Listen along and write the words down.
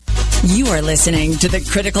You are listening to the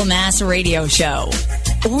Critical Mass Radio Show,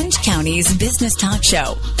 Orange County's business talk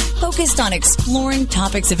show, focused on exploring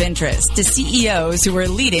topics of interest to CEOs who are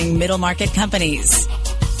leading middle market companies.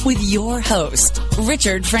 With your host,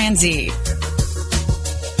 Richard Franzi.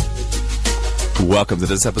 Welcome to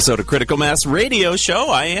this episode of Critical Mass Radio Show.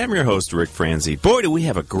 I am your host, Rick Franzi. Boy, do we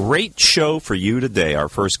have a great show for you today. Our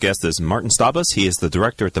first guest is Martin Staubas. He is the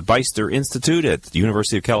director at the Beister Institute at the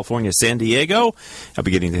University of California, San Diego. I'll be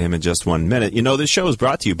getting to him in just 1 minute. You know, this show is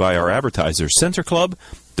brought to you by our advertisers, Center Club,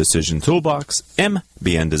 Decision Toolbox,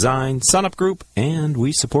 MBN Design, Sunup Group, and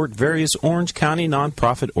we support various Orange County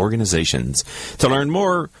nonprofit organizations. To learn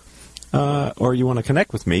more, or you want to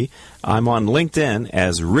connect with me, I'm on LinkedIn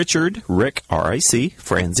as Richard, Rick, R-I-C,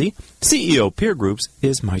 Franzi. CEO Peer Groups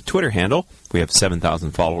is my Twitter handle. We have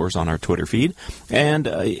 7,000 followers on our Twitter feed. And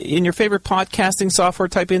in your favorite podcasting software,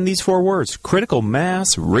 type in these 4 words, Critical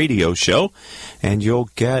Mass Radio Show, and you'll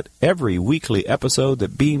get every weekly episode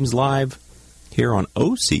that beams live here on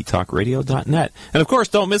octalkradio.net. And, of course,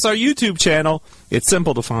 don't miss our YouTube channel. It's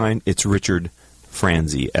simple to find. It's Richard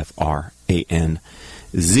Franzi, F-R-A-N-Z-I.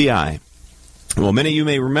 Well, many of you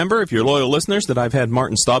may remember, if you're loyal listeners, that I've had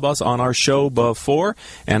Martin Staubas on our show before,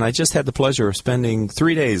 and I just had the pleasure of spending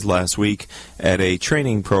 3 days last week at a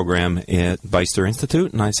training program at Beister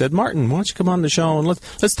Institute, and I said, Martin, why don't you come on the show and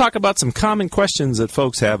let's talk about some common questions that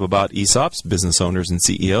folks have about ESOPs, business owners, and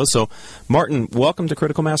CEOs. So, Martin, welcome to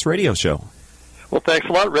Critical Mass Radio Show. Well, thanks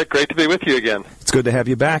a lot, Rick. Great to be with you again. It's good to have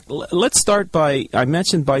you back. Let's start by, I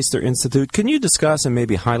mentioned Beister Institute. Can you discuss and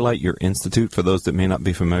maybe highlight your institute for those that may not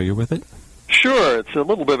be familiar with it? Sure. It's a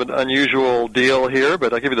little bit of an unusual deal here,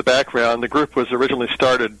 but I'll give you the background. The group was originally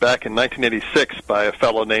started back in 1986 by a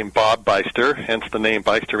fellow named Bob Beister, hence the name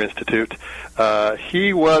Beister Institute.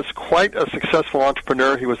 He was quite a successful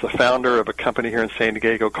entrepreneur. He was the founder of a company here in San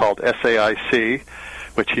Diego called SAIC,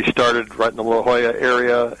 which he started right in the La Jolla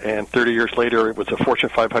area, and 30 years later it was a Fortune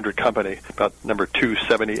 500 company, about number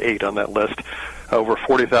 278 on that list, over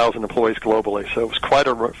 40,000 employees globally. So it was quite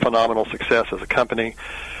a phenomenal success as a company.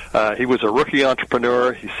 He was a rookie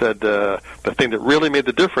entrepreneur. He said the thing that really made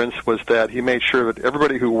the difference was that he made sure that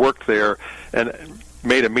everybody who worked there and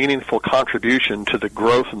made a meaningful contribution to the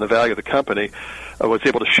growth and the value of the company was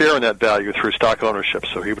able to share in that value through stock ownership.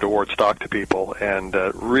 So he would award stock to people and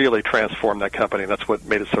really transform that company. That's what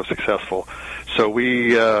made it so successful. So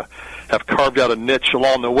we have carved out a niche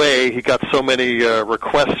along the way. He got so many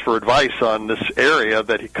requests for advice on this area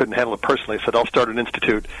that he couldn't handle it personally. He said, I'll start an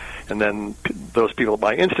institute, and then those people at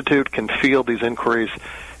my institute can field these inquiries,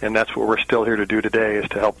 and that's what we're still here to do today, is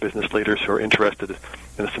to help business leaders who are interested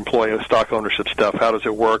in this employee stock ownership stuff. How does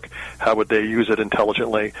it work? How would they use it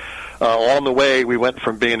intelligently? Along the way, we went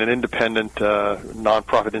from being an independent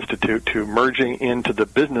nonprofit institute to merging into the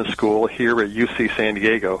business school here at UC San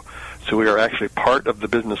Diego. So we are actually part of the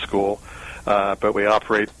business school, but we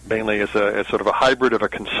operate mainly as sort of a hybrid of a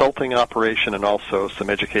consulting operation and also some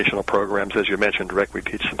educational programs. As you mentioned, Rick, we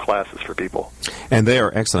teach some classes for people. And they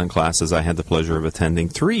are excellent classes. I had the pleasure of attending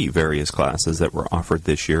 3 various classes that were offered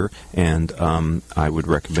this year, and I would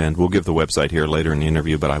recommend, we'll give the website here later in the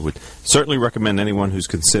interview, but I would certainly recommend anyone who's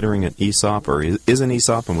considering an ESOP or is an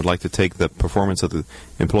ESOP and would like to take the performance of the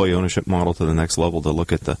employee ownership model to the next level to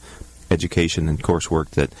look at the education and coursework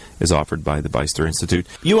that is offered by the Beister Institute.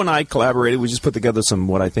 You and I collaborated. We just put together some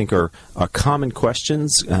what I think are common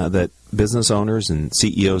questions that business owners and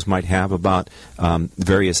CEOs might have about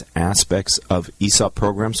various aspects of ESOP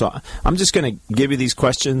programs. So I'm just going to give you these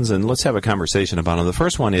questions and let's have a conversation about them. The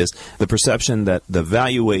first one is the perception that the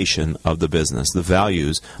valuation of the business, the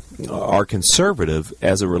values, are conservative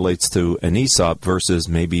as it relates to an ESOP versus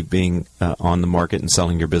maybe being on the market and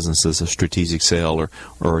selling your business as a strategic sale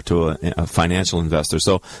or to a financial investor.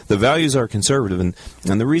 So the values are conservative, and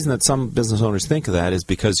the reason that some business owners think of that is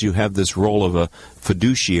because you have this role of a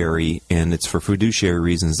fiduciary, and it's for fiduciary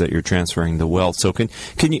reasons that you're transferring the wealth. So can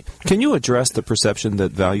you address the perception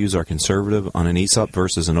that values are conservative on an ESOP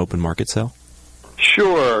versus an open market sale?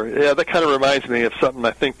 Sure. Yeah, that kind of reminds me of something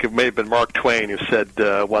I think it may have been Mark Twain who said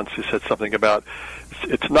once. He said something about,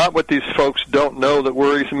 it's not what these folks don't know that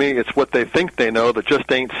worries me, it's what they think they know that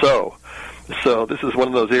just ain't so. So this is one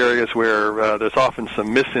of those areas where there's often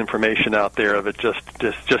some misinformation out there of it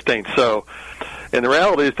just ain't so. And the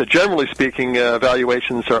reality is that, generally speaking,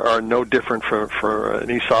 valuations are no different for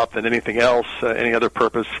an ESOP than anything else, any other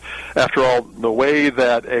purpose. After all, the way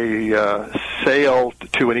that a sale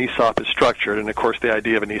to an ESOP is structured, and of course the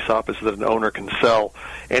idea of an ESOP is that an owner can sell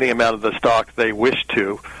any amount of the stock they wish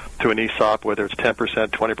to an ESOP, whether it's 10%,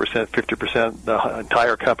 20%, 50%, the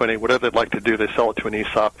entire company, whatever they'd like to do, they sell it to an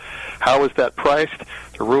ESOP. How is that priced?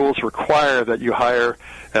 The rules require that you hire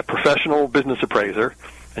a professional business appraiser,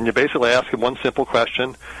 and you basically ask him one simple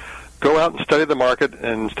question: go out and study the market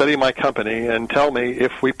and study my company and tell me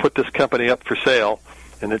if we put this company up for sale,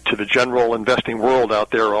 and to the general investing world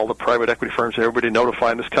out there, all the private equity firms, everybody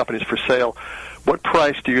notifying this company is for sale, what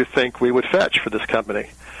price do you think we would fetch for this company?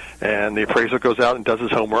 And the appraiser goes out and does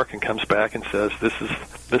his homework and comes back and says, this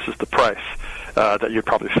is the price that you'd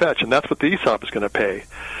probably fetch, and that's what the ESOP is going to pay.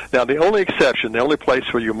 Now, the only exception, the only place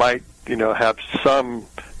where you might have some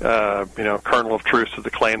kernel of truth to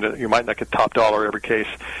the claim that you might not get top dollar every case,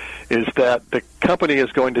 is that the company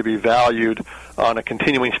is going to be valued on a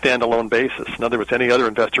continuing standalone basis. In other words, any other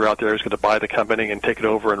investor out there is going to buy the company and take it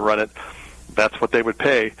over and run it. That's what they would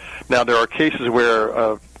pay. Now, there are cases where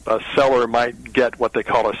a seller might get what they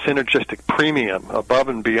call a synergistic premium above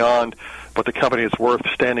and beyond what the company is worth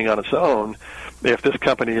standing on its own. If this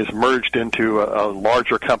company is merged into a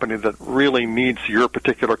larger company that really needs your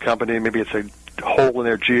particular company, maybe it's a hole in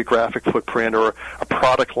their geographic footprint or a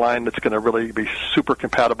product line that's going to really be super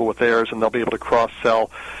compatible with theirs, and they'll be able to cross-sell,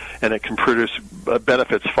 and it can produce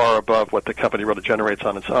benefits far above what the company really generates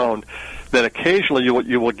on its own, then occasionally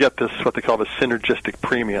you will get this, what they call a synergistic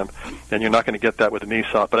premium, and you're not going to get that with an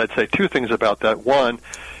ESOP. But I'd say two things about that. One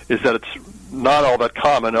is that it's not all that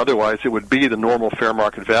common. Otherwise, it would be the normal fair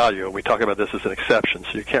market value. We talk about this as an exception,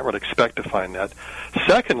 so you can't really expect to find that.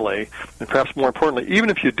 Secondly, and perhaps more importantly, even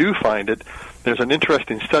if you do find it, there's an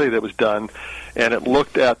interesting study that was done, and it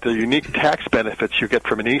looked at the unique tax benefits you get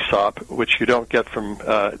from an ESOP, which you don't get from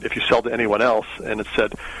if you sell to anyone else. And it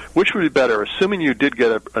said, which would be better, assuming you did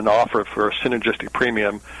get an offer for a synergistic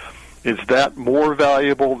premium, is that more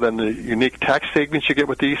valuable than the unique tax savings you get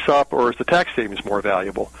with the ESOP, or is the tax savings more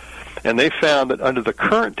valuable? And they found that under the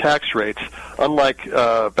current tax rates, unlike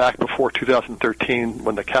back before 2013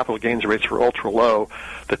 when the capital gains rates were ultra low,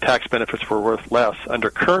 the tax benefits were worth less. Under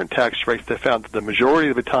current tax rates, they found that the majority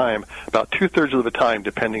of the time, about two-thirds of the time,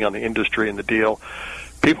 depending on the industry and the deal,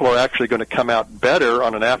 people are actually going to come out better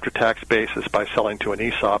on an after-tax basis by selling to an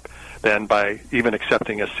ESOP than by even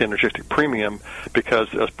accepting a synergistic premium, because,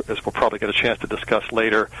 as we'll probably get a chance to discuss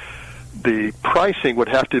later, the pricing would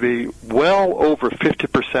have to be well over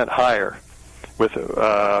 50% higher with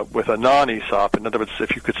a non-ESOP. In other words,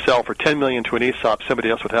 if you could sell for $10 million to an ESOP, somebody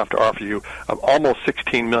else would have to offer you almost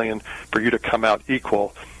 $16 million for you to come out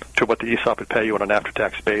equal to what the ESOP would pay you on an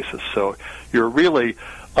after-tax basis. So you're really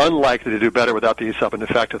unlikely to do better without the ESOP, and in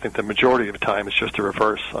fact, I think the majority of the time it's just the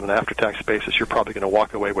reverse. On an after-tax basis, you're probably going to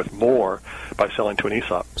walk away with more by selling to an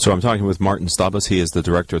ESOP. So I'm talking with Martin Staubas. He is the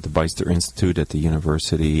director at the Beister Institute at the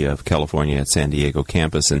University of California at San Diego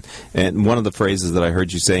campus. And one of the phrases that I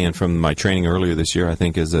heard you say, and from my training earlier this year, I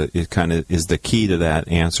think is the key to that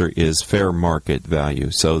answer is fair market value.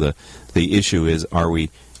 So the issue is, are we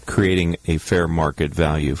creating a fair market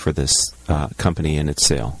value for this company in its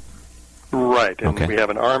sale? Right, and okay. We have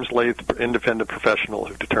an arm's-length independent professional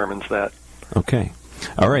who determines that. Okay.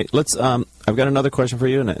 All right. Let's. I've got another question for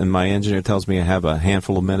you, and my engineer tells me I have a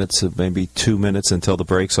handful of minutes, maybe 2 minutes until the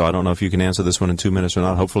break, so I don't know if you can answer this one in 2 minutes or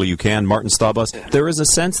not. Hopefully you can. Martin Staubas, there is a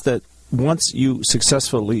sense that once you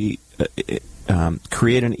successfully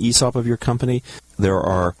create an ESOP of your company, there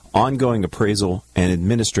are ongoing appraisal and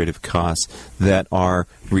administrative costs that are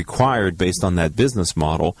required based on that business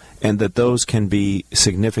model, and that those can be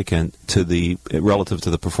significant relative to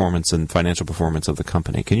the performance and financial performance of the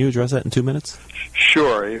company. Can you address that in 2 minutes?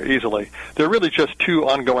 Sure, easily. There are really just two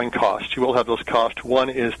ongoing costs. You will have those costs. One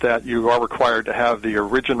is that you are required to have the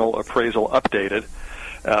original appraisal updated.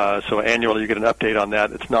 So annually you get an update on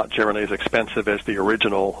that. It's not generally as expensive as the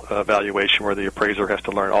original valuation where the appraiser has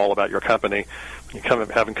to learn all about your company. You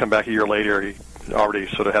have him come back a year later, he already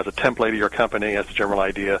sort of has a template of your company, has a general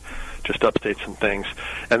idea, just updates some things.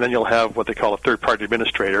 And then you'll have what they call a third-party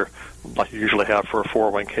administrator, like you usually have for a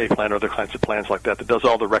 401k plan or other kinds of plans like that does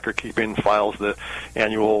all the record-keeping, files the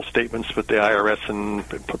annual statements with the IRS and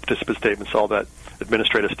participant statements, all that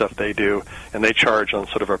administrative stuff they do, and they charge on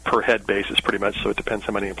sort of a per-head basis pretty much, so it depends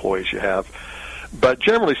how many employees you have. But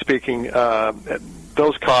generally speaking,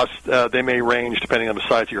 those costs, they may range, depending on the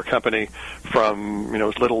size of your company, from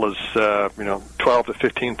as little as $12,000 to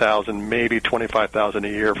 $15,000, maybe $25,000 a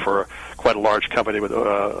year for quite a large company with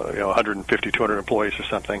 150, 200 employees or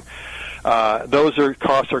something. Those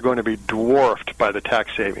costs are going to be dwarfed by the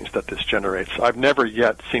tax savings that this generates. I've never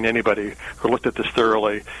yet seen anybody who looked at this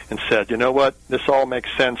thoroughly and said, you know what, this all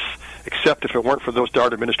makes sense, except if it weren't for those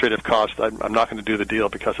darn administrative costs, I'm not going to do the deal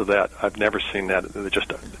because of that. I've never seen that. They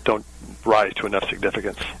just don't rise to enough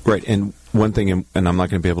significance. Right, and one thing, and I'm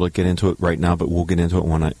not going to be able to get into it right now, but we'll get into it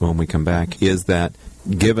when we come back, is that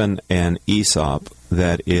given an ESOP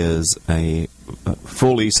that is a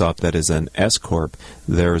full ESOP that is an S Corp,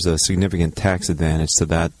 there's a significant tax advantage to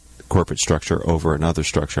that corporate structure over another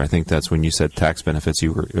structure. I think that's when you said tax benefits,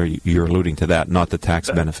 you're alluding to that, not the tax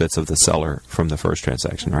benefits of the seller from the first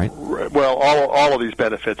transaction, right? Well, all of these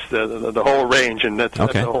benefits, the whole range, and that's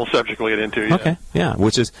the whole subject we'll get into. Yeah. Okay, yeah,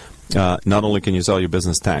 which is not only can you sell your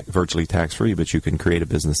business virtually tax-free, but you can create a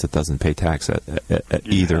business that doesn't pay tax at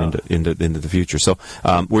either into the future. So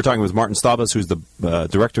we're talking with Martin Staubas, who's the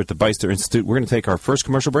director at the Beister Institute. We're going to take our first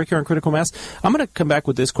commercial break here on Critical Mass. I'm going to come back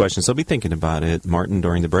with this question, so be thinking about it, Martin,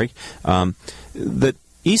 during the break. That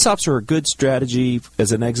ESOPs are a good strategy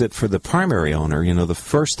as an exit for the primary owner, the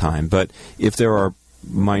first time, but if there are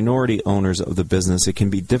minority owners of the business, it can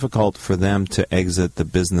be difficult for them to exit the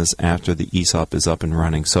business after the ESOP is up and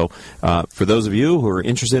running. So for those of you who are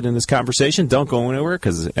interested in this conversation, don't go anywhere,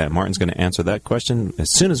 because Martin's going to answer that question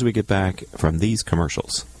as soon as we get back from these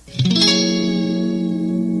commercials.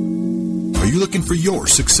 Are you looking for your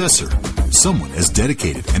successor? Someone as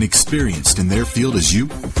dedicated and experienced in their field as you?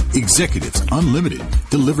 Executives Unlimited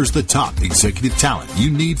delivers the top executive talent you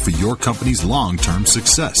need for your company's long-term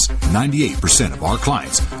success. 98% of our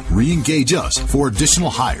clients re-engage us for additional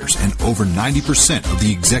hires, and over 90% of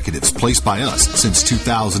the executives placed by us since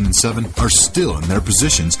 2007 are still in their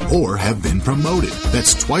positions or have been promoted.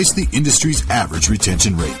 That's twice the industry's average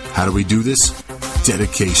retention rate. How do we do this?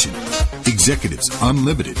 Dedication. Executives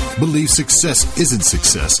Unlimited believe success isn't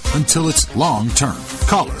success until it's long-term.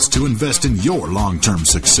 Call us to invest in your long-term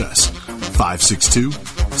success.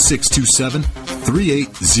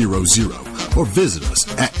 562-627-3800 or visit us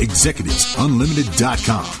at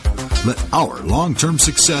executivesunlimited.com. Let our long-term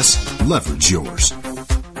success leverage yours.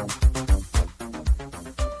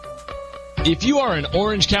 If you are an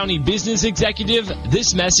Orange County business executive,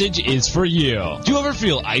 this message is for you. Do you ever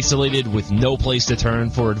feel isolated with no place to turn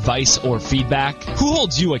for advice or feedback? Who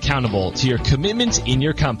holds you accountable to your commitments in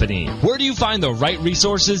your company? Where do you find the right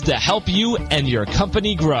resources to help you and your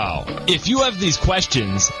company grow? If you have these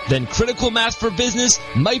questions, then Critical Mass for Business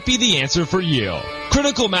might be the answer for you.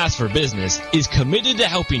 Critical Mass for Business is committed to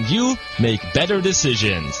helping you make better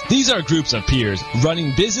decisions. These are groups of peers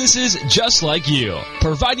running businesses just like you,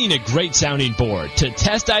 providing a great sounding board to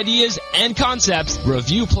test ideas and concepts,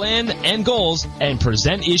 review plans and goals, and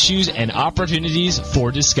present issues and opportunities for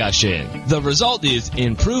discussion. The result is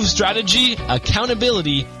improved strategy,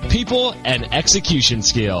 accountability, people, and execution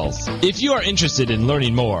skills. If you are interested in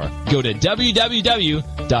learning more, go to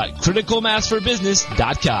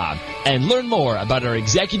www.criticalmassforbusiness.com and learn more about our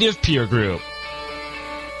executive peer group.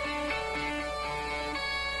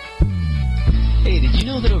 Hey, did you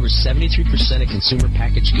know that over 73% of consumer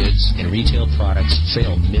packaged goods and retail products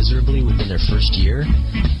fail miserably within their first year?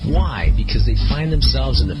 Why? Because they find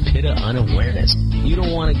themselves in the pit of unawareness. You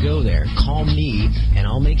don't want to go there. Call me, and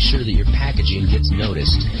I'll make sure that your packaging gets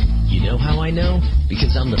noticed. You know how I know?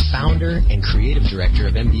 Because I'm the founder and creative director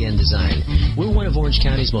of MBN Design. We're one of Orange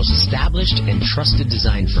County's most established and trusted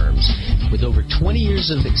design firms. With over 20 years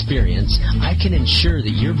of experience, I can ensure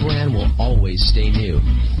that your brand will always stay new.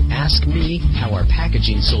 Ask me how our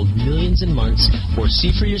packaging sold millions in months, or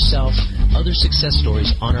see for yourself other success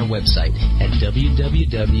stories on our website at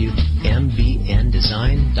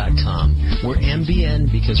www.mbndesign.com. We're MBN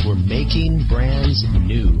because we're making brands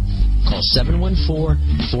new. Call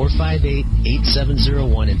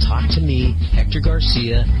 714-458-8701 and talk to me, Hector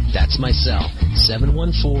Garcia. That's my cell,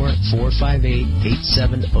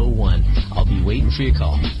 714-458-8701. I'll be waiting for your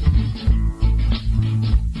call.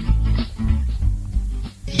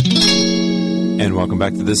 And welcome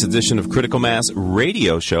back to this edition of Critical Mass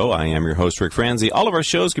Radio Show. I am your host, Rick Franzi. All of our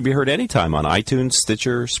shows can be heard anytime on iTunes,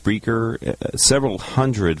 Stitcher, Spreaker, several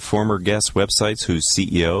hundred former guest websites whose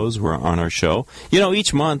CEOs were on our show.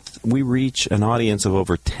 Each month we reach an audience of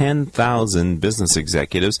over 10,000 business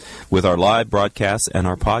executives with our live broadcasts and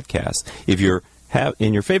our podcasts. If you're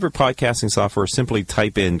in your favorite podcasting software, simply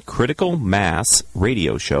type in Critical Mass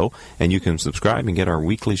Radio Show, and you can subscribe and get our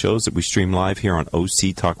weekly shows that we stream live here on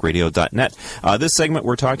octalkradio.net. This segment,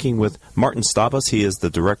 we're talking with Martin Staubas. He is the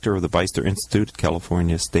director of the Beister Institute at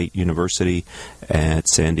California State University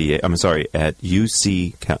at at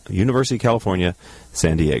UC, University of California,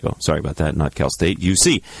 San Diego. Sorry about that, not Cal State,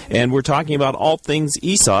 UC. And we're talking about all things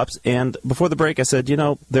ESOPs. And before the break, I said,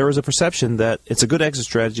 there is a perception that it's a good exit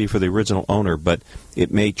strategy for the original owner, but it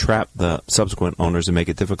may trap the subsequent owners and make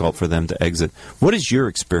it difficult for them to exit. What is your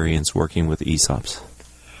experience working with ESOPs?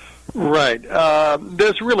 Right.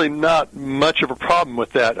 There's really not much of a problem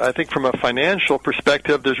with that. I think from a financial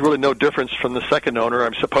perspective, there's really no difference from the second owner.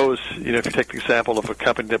 I suppose, if you take the example of a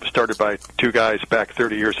company that was started by two guys back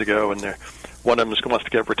 30 years ago, and they're one of them wants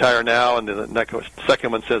to retire now, and then the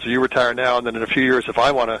second one says, you retire now, and then in a few years, if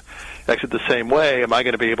I want to exit the same way, am I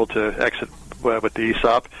going to be able to exit with the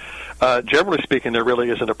ESOP? Generally speaking, there really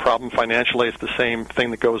isn't a problem financially. It's the same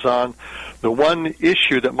thing that goes on. The one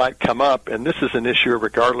issue that might come up, and this is an issue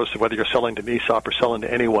regardless of whether you're selling to an ESOP or selling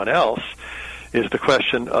to anyone else, is the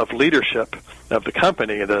question of leadership of the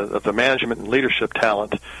company, of the management and leadership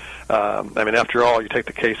talent. After all, you take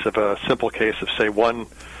the case of a simple case of, say, one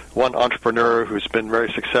entrepreneur who's been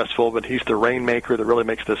very successful, but he's the rainmaker that really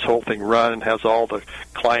makes this whole thing run and has all the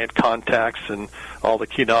client contacts and all the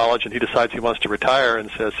key knowledge, and he decides he wants to retire and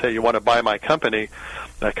says, hey, you want to buy my company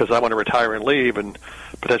because I want to retire and leave, and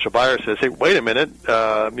potential buyer says, hey, wait a minute,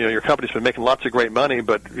 your company's been making lots of great money,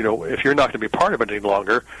 but if you're not going to be part of it any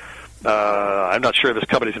longer, I'm not sure if this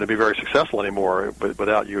company's going to be very successful anymore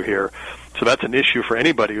without you here. So that's an issue for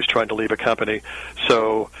anybody who's trying to leave a company.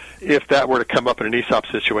 So if that were to come up in an ESOP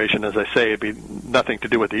situation, as I say, it'd be nothing to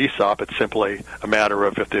do with the ESOP. It's simply a matter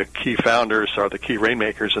of if the key founders are the key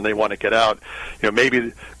rainmakers and they want to get out.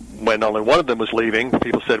 Maybe when only one of them was leaving,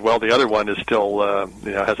 people said, well, the other one is still,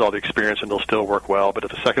 has all the experience and they'll still work well. But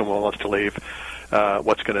if the second one wants to leave,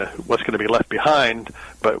 what's going to be left behind?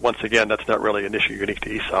 But once again, that's not really an issue unique to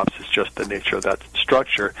ESOPs. It's just the nature of that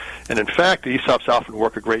structure. And in fact, the ESOPs often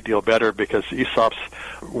work a great deal better because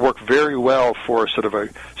ESOPs work very well for sort of a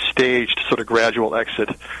staged, sort of gradual exit,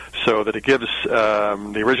 so that it gives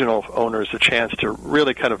the original owners a chance to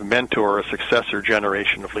really kind of mentor a successor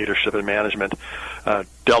generation of leadership and management,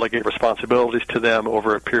 delegate responsibilities to them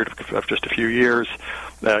over a period of just a few years,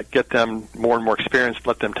 get them more and more experience,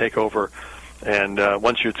 let them take over. And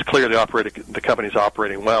once it's clear the company's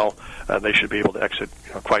operating well, they should be able to exit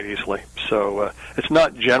quite easily. So it's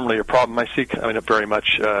not generally a problem I see. Very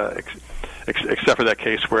much, except for that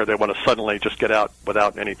case where they want to suddenly just get out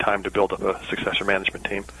without any time to build up a successor management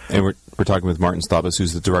team. And we're talking with Martin Staubus,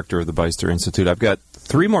 who's the director of the Beister Institute. I've got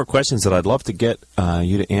 3 more questions that I'd love to get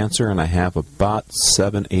you to answer, and I have about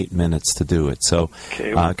 7-8 minutes to do it. So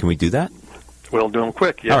can we do that? We'll do them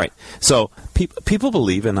quick, yeah. All right. So people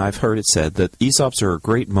believe, and I've heard it said, that ESOPs are a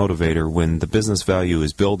great motivator when the business value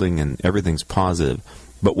is building and everything's positive.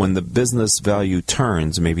 But when the business value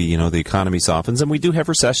turns, maybe, the economy softens, and we do have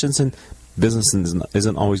recessions, and business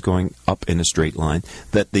isn't always going up in a straight line,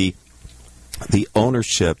 that the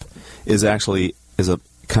ownership is a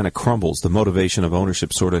kind of crumbles. The motivation of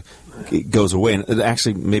ownership sort of goes away, and it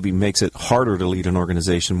actually maybe makes it harder to lead an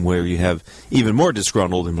organization where you have even more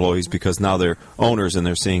disgruntled employees because now they're owners and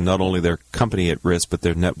they're seeing not only their company at risk but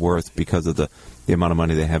their net worth because of the amount of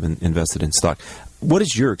money they have invested in stock. What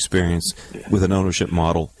is your experience with an ownership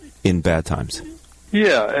model in bad times?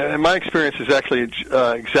 Yeah, and my experience is actually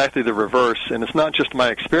exactly the reverse, and it's not just my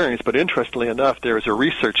experience, but interestingly enough, there was a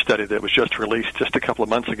research study that was just released just a couple of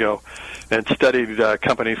months ago and studied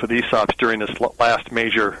companies with ESOPs during this last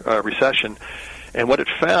major recession, and what it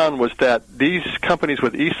found was that these companies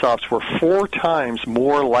with ESOPs were 4 times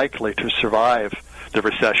more likely to survive the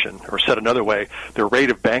recession, or said another way, the rate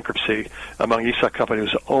of bankruptcy among ESOP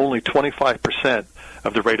companies was only 25%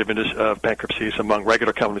 of the rate of bankruptcies among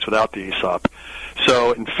regular companies without the ESOP.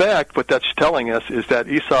 So, in fact, what that's telling us is that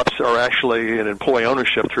ESOPs are actually, and employee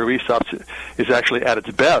ownership through ESOPs is actually at its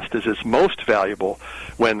best, is its most valuable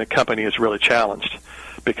when the company is really challenged.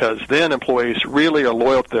 Because then employees really are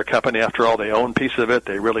loyal to their company. After all, they own a piece of it.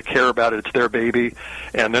 They really care about it. It's their baby.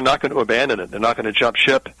 And they're not going to abandon it. They're not going to jump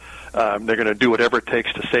ship. They're going to do whatever it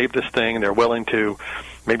takes to save this thing. They're willing to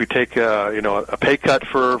maybe take a pay cut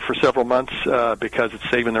for several months because it's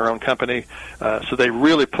saving their own company. So they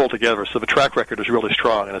really pull together. So the track record is really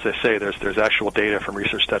strong. And as I say, there's actual data from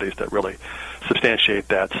research studies that really substantiate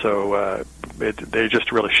that. So they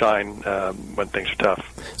just really shine when things are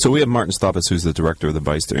tough. So we have Martin Staubus, who's the director of the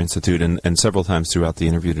Beister Institute, and several times throughout the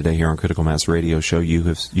interview today here on Critical Mass Radio Show, you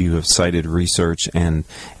have cited research and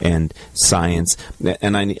science.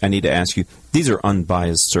 And I need to ask you, these are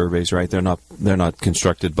unbiased surveys, right? They're not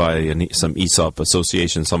constructed by some ESOP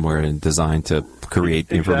association somewhere and designed to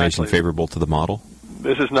create information favorable to the model?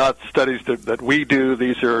 This is not studies that we do.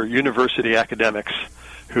 These are university academics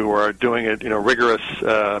who are doing rigorous,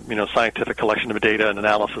 scientific collection of data and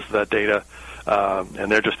analysis of that data,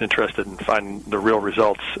 and they're just interested in finding the real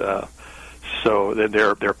results. So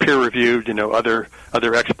they're peer-reviewed. Other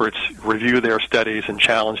experts review their studies and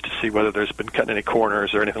challenge to see whether there's been cutting any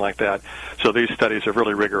corners or anything like that. So these studies are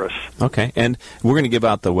really rigorous. Okay, and we're going to give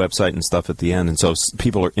out the website and stuff at the end. And so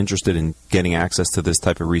people are interested in getting access to this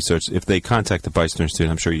type of research. If they contact the Beister Institute,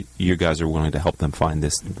 I'm sure you guys are willing to help them find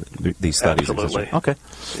these studies. Absolutely. Okay.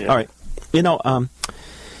 Yeah. All right.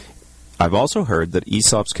 I've also heard that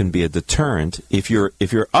ESOPs can be a deterrent. If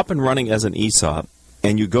you're up and running as an ESOP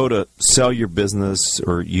and you go to sell your business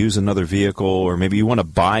or use another vehicle, or maybe you want to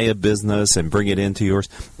buy a business and bring it into yours,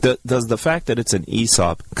 does the fact that it's an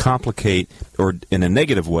ESOP complicate, or in a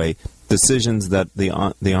negative way, decisions that the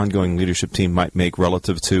ongoing leadership team might make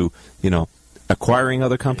relative to, acquiring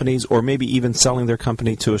other companies, or maybe even selling their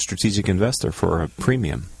company to a strategic investor for a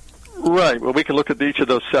premium? Right. Well, we can look at each of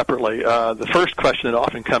those separately. The first question that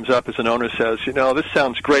often comes up is an owner says, this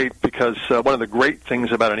sounds great because one of the great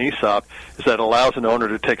things about an ESOP is that it allows an owner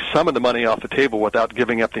to take some of the money off the table without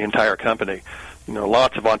giving up the entire company.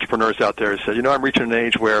 Lots of entrepreneurs out there say, I'm reaching an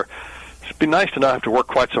age where it'd be nice to not have to work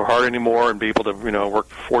quite so hard anymore and be able to, work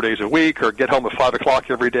 4 days a week, or get home at 5 o'clock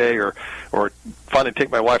every day, or finally take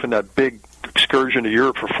my wife on that big excursion to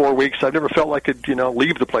Europe for 4 weeks. I've never felt like I could,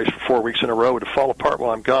 leave the place for 4 weeks in a row to fall apart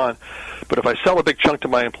while I'm gone. But if I sell a big chunk to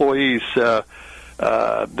my employees,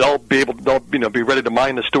 they'll be ready to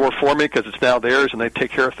mind the store for me because it's now theirs, and they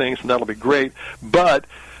take care of things, and that'll be great. But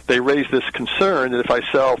they raise this concern that if I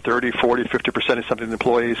sell 30, 40, 50% of something to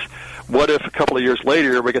employees, what if a couple of years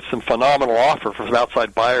later we get some phenomenal offer from an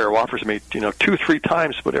outside buyer who offers me, 2-3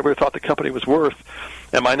 times whatever I thought the company was worth?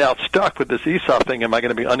 Am I now stuck with this ESOP thing? Am I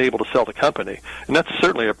going to be unable to sell the company? And that's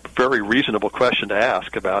certainly a very reasonable question to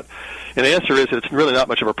ask about. And the answer is that it's really not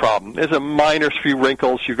much of a problem. There's a minor few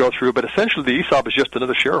wrinkles you go through, but essentially the ESOP is just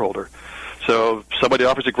another shareholder. So if somebody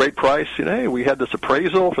offers a great price, hey, we had this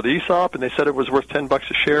appraisal for the ESOP, and they said it was worth $10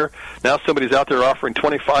 a share. Now somebody's out there offering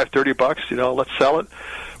 $25, $30, let's sell it.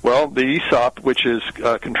 Well, the ESOP, which is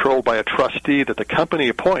controlled by a trustee that the company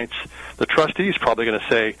appoints, the trustee is probably going to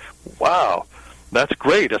say, wow, that's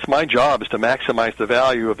great. That's my job, is to maximize the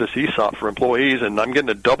value of this ESOP for employees, and I'm getting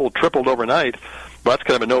it doubled, tripled overnight. But that's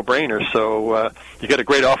kind of a no-brainer. So you get a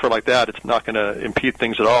great offer like that, it's not going to impede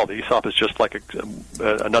things at all. The ESOP is just like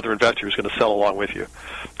another investor who's going to sell along with you.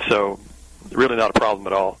 So really not a problem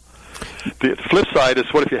at all. The flip side is,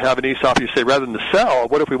 what if you have an ESOP, you say, rather than to sell,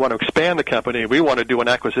 what if we want to expand the company? We want to do an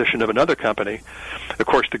acquisition of another company. Of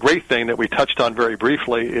course, the great thing that we touched on very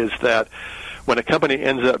briefly is that when a company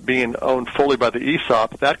ends up being owned fully by the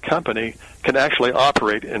ESOP, that company can actually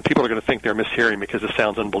operate, and people are going to think they're mishearing because it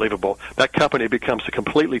sounds unbelievable. That company becomes a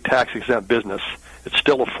completely tax-exempt business. It's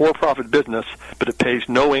still a for-profit business, but it pays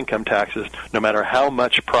no income taxes, no matter how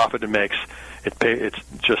much profit it makes. It's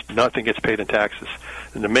just nothing gets paid in taxes.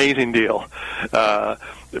 An amazing deal.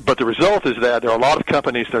 But the result is that there are a lot of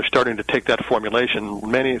companies that are starting to take that formulation.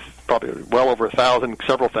 Many, probably well over 1,000,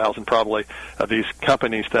 several thousand probably, of these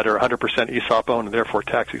companies that are 100% ESOP owned and therefore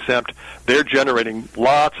tax exempt. They're generating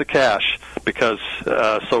lots of cash because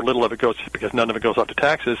so little of it goes, because none of it goes off to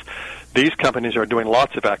taxes. These companies are doing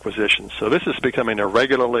lots of acquisitions. So this is becoming a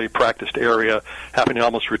regularly practiced area, happening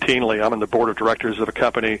almost routinely. I'm on the board of directors of a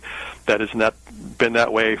company that has been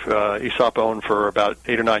that way, ESOP owned, for about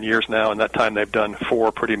 8 or 9 years now, and that time they've done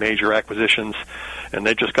 4 pretty major acquisitions, and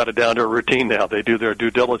they just got it down to a routine now. They do their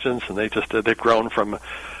due diligence, and they've grown from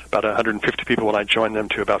about 150 people when I joined them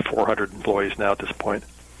to about 400 employees now at this point.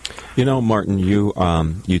 Martin, you're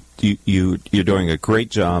doing a great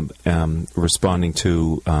job responding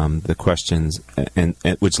to the questions, and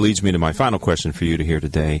which leads me to my final question for you to hear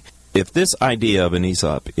today. If this idea of an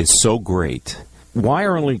ESOP is so great, why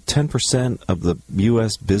are only 10% of the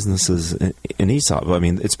U.S. businesses in ESOP? I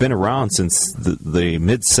mean, it's been around since the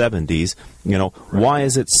mid-'70s. Why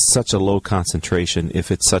is it such a low concentration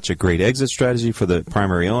if it's such a great exit strategy for the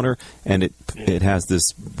primary owner and it has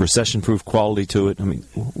this recession-proof quality to it? I mean,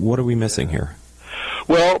 what are we missing here?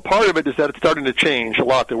 Well, part of it is that it's starting to change a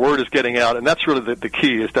lot. The word is getting out, and that's really the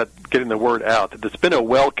key, is that getting the word out. It's been a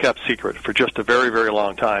well-kept secret for just a very, very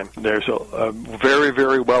long time. There's a very,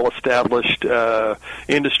 very well-established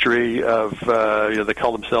industry of, they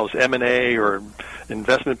call themselves M&A or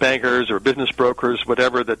investment bankers or business brokers,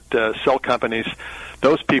 whatever, that sell companies.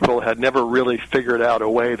 Those people had never really figured out a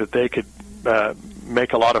way that they could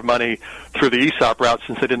make a lot of money through the ESOP route,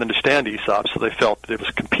 since they didn't understand ESOP, so they felt that it was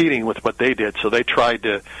competing with what they did. So they tried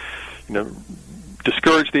to,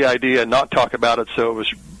 discourage the idea and not talk about it, so it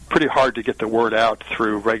was pretty hard to get the word out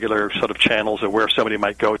through regular sort of channels of where somebody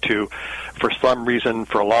might go to. For some reason,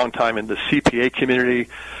 for a long time, in the CPA community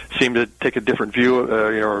seemed to take a different view,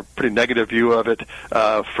 or a pretty negative view of it,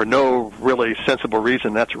 for no really sensible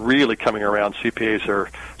reason. That's really coming around. CPAs are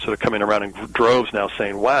sort of coming around in droves now,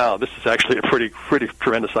 saying, wow, this is actually a pretty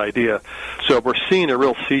tremendous idea. So we're seeing a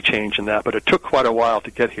real sea change in that, but it took quite a while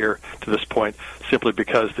to get here to this point, simply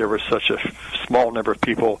because there was such a small number of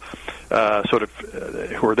people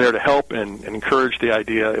who were there to help and encourage the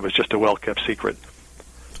idea. It was just a well-kept secret.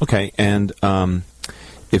 Okay, and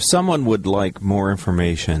If someone would like more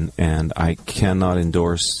information, and I cannot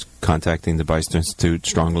endorse contacting the Beister Institute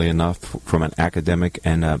strongly enough from an academic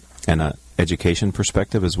and a education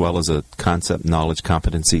perspective, as well as a concept, knowledge,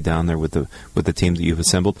 competency down there with the team that you've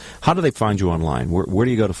assembled, how do they find you online? Where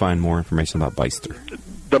do you go to find more information about Beister?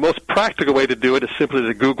 The most practical way to do it is simply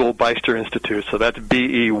to Google Beister Institute. So that's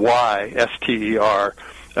BEYSTER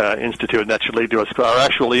Institute, and that should lead to us. Our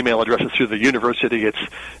actual email address is through the university. It's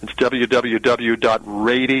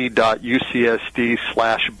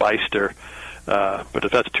www.rady.ucsd/Beister. But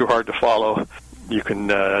if that's too hard to follow, you can,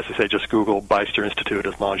 as I say, just Google Beister Institute,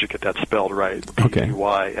 as long as you get that spelled right. Okay.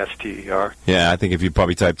 BEYSTER. Yeah, I think if you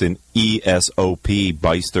probably typed in ESOP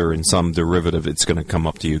Beister in some derivative, it's going to come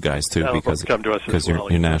up to you guys too, because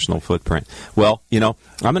your national footprint. Well, I'm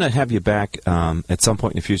going to have you back at some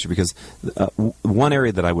point in the future, because one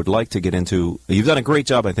area that I would like to get into, you've done a great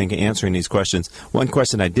job, I think, answering these questions. One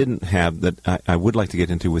question I didn't have that I would like to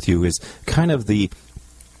get into with you is kind of the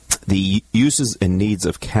uses and needs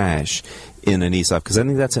of cash in an ESOP, because I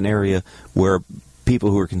think that's an area where people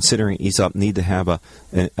who are considering ESOP need to have a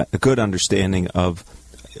good understanding of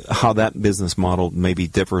how that business model maybe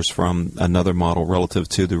differs from another model relative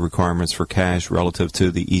to the requirements for cash relative to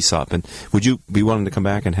the ESOP. And would you be willing to come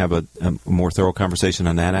back and have a more thorough conversation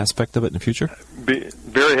on that aspect of it in the future? Be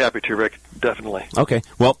very happy to, Rick. Definitely. Okay.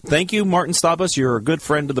 Well, thank you, Martin Staubus. You're a good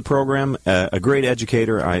friend of the program, a great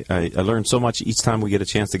educator. I learn so much each time we get a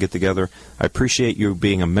chance to get together. I appreciate you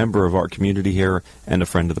being a member of our community here and a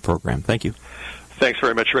friend of the program. Thank you. Thanks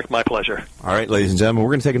very much, Rick. My pleasure. All right, ladies and gentlemen,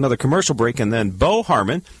 we're going to take another commercial break, and then Bo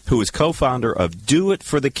Harmon, who is co-founder of Do It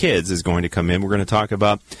for the Kids, is going to come in. We're going to talk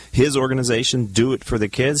about his organization, Do It for the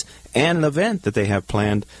Kids, and an event that they have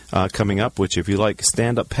planned coming up, which, if you like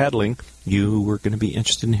stand-up paddling, you were going to be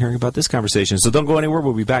interested in hearing about this conversation. So don't go anywhere.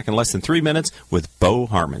 We'll be back in less than 3 minutes with Bo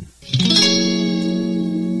Harmon.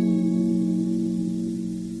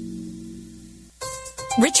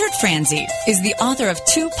 Richard Franzi is the author of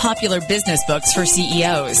 2 popular business books for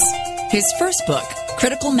CEOs. His first book,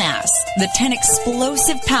 Critical Mass, The 10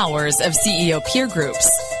 Explosive Powers of CEO Peer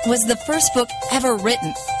Groups, was the first book ever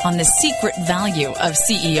written on the secret value of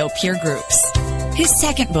CEO peer groups. His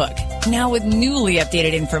second book, now with newly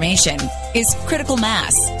updated information, is Critical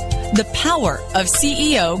Mass, The Power of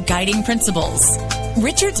CEO Guiding Principles.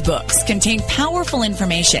 Richard's books contain powerful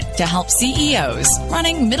information to help CEOs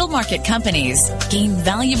running middle-market companies gain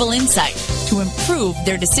valuable insight to improve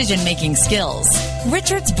their decision-making skills.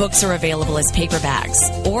 Richard's books are available as paperbacks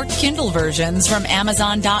or Kindle versions from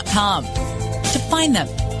Amazon.com. To find them,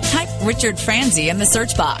 type Richard Franzi in the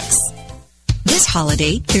search box. This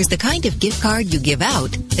holiday, there's the kind of gift card you give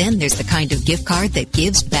out, then there's the kind of gift card that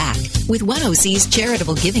gives back. With OneOC's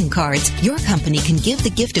charitable giving cards, your company can give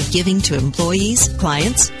the gift of giving to employees,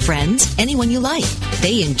 clients, friends, anyone you like.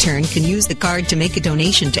 They, in turn, can use the card to make a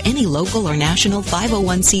donation to any local or national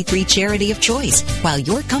 501c3 charity of choice, while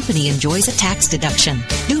your company enjoys a tax deduction.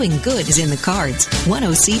 Doing good is in the cards.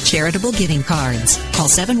 OneOC Charitable Giving Cards. Call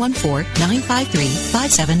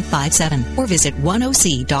 714-953-5757 or visit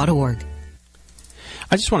oneoc.org.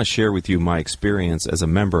 I just want to share with you my experience as a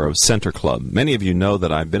member of Center Club. Many of you know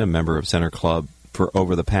that I've been a member of Center Club for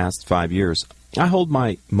over the past 5 years. I hold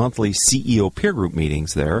my monthly CEO peer group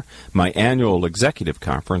meetings there, my annual executive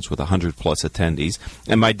conference with 100-plus attendees,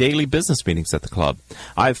 and my daily business meetings at the club.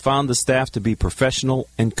 I've found the staff to be professional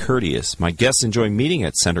and courteous. My guests enjoy meeting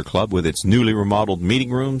at Center Club with its newly remodeled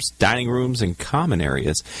meeting rooms, dining rooms, and common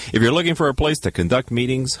areas. If you're looking for a place to conduct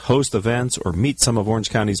meetings, host events, or meet some of Orange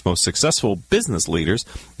County's most successful business leaders,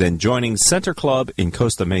 then joining Center Club in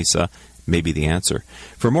Costa Mesa may be the answer.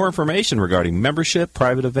 For more information regarding membership,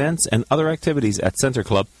 private events, and other activities at Center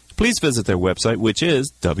Club, please visit their website, which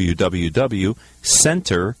is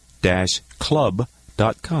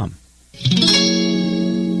www.center-club.com.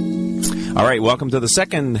 All right, welcome to the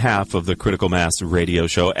second half of the Critical Mass radio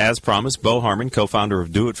show. As promised, Bo Harmon, co-founder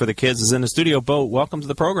of Do It for the Kids, is in the studio. Bo, welcome to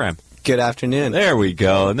the program. Good afternoon. There we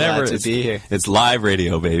go. Glad to be here. It's live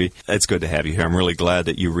radio, baby. It's good to have you here. I'm really glad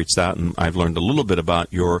that you reached out, and I've learned a little bit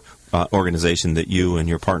about your organization that you and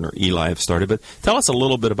your partner Eli have started. But tell us a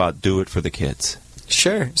little bit about Do It for the Kids.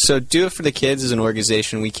 Sure. So Do It for the Kids is an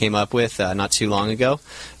organization we came up with not too long ago,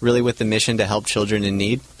 really with the mission to help children in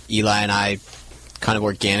need. Eli and I kind of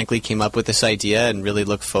organically came up with this idea and really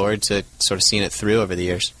look forward to sort of seeing it through over the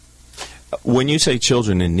years. When you say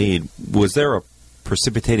children in need, was there a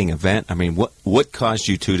precipitating event? I mean, what caused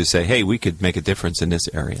you to say, hey, we could make a difference in this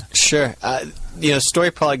area? Sure. The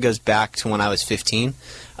story probably goes back to when I was 15.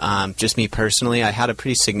 Just me personally, I had a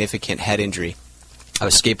pretty significant head injury. I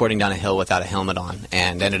was skateboarding down a hill without a helmet on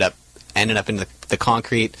and ended up ended up in the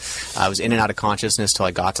concrete. I was in and out of consciousness till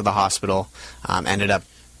I got to the hospital. Ended up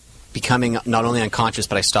becoming not only unconscious,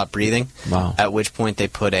 but I stopped breathing. Wow. At which point they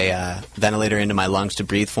put a ventilator into my lungs to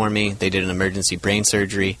breathe for me. They did an emergency brain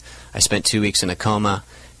surgery. I spent 2 weeks in a coma,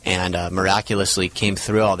 and miraculously came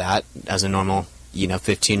through all that as a normal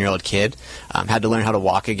 15-year-old kid. Had to learn how to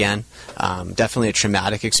walk again. Definitely a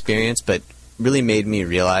traumatic experience, but really made me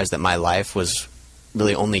realize that my life was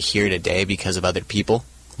really only here today because of other people.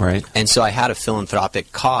 Right. And so I had a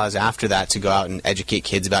philanthropic cause after that to go out and educate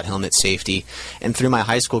kids about helmet safety. And through my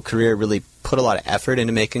high school career, really put a lot of effort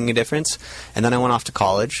into making a difference. And then I went off to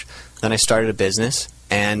college. Then I started a business.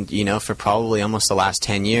 And, for probably almost the last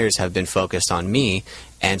 10 years have been focused on me.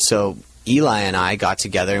 And so Eli and I got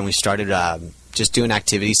together and we started just doing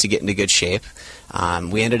activities to get into good shape.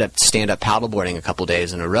 We ended up stand-up paddleboarding a couple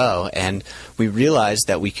days in a row, and we realized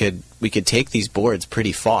that we could take these boards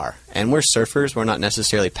pretty far. And we're surfers, we're not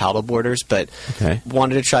necessarily paddleboarders, but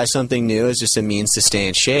wanted to try something new as just a means to stay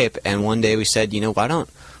in shape. And one day we said, why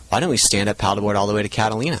don't we stand-up paddleboard all the way to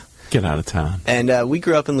Catalina? Get out of town. And we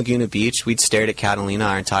grew up in Laguna Beach. We'd stared at Catalina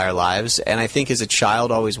our entire lives, and I think as a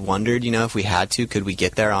child always wondered, if we had to, could we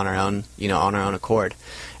get there on our own, on our own accord?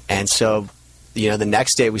 And so, the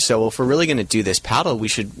next day we said, well, if we're really going to do this paddle, we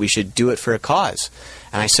should do it for a cause.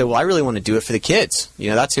 And I said, well, I really want to do it for the kids.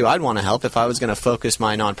 That's who I'd want to help if I was going to focus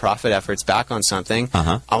my nonprofit efforts back on something.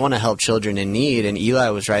 I want to help children in need. And Eli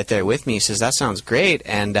was right there with me. He says, that sounds great.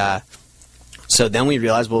 And so then we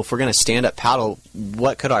realized, well, if we're going to stand up paddle,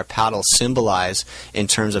 what could our paddle symbolize in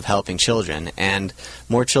terms of helping children? And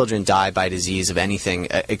more children die by disease of anything.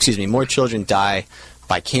 More children die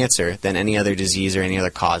by cancer than any other disease or any other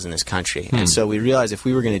cause in this country. And so we realized if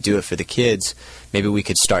we were going to do it for the kids, maybe we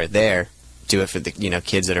could start there, do it for the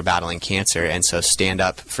kids that are battling cancer. And so Stand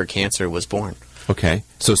Up for Cancer was born. Okay,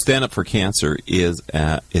 so Stand Up for Cancer is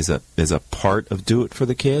a part of Do It for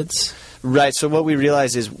the Kids? Right. So what we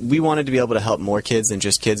realized is we wanted to be able to help more kids than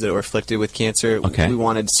just kids that were afflicted with cancer. Okay. We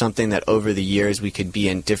wanted something that over the years we could be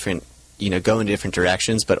in different, go in different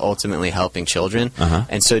directions, but ultimately helping children.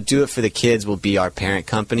 And so Do It for the Kids will be our parent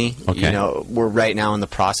company. Okay. We're right now in the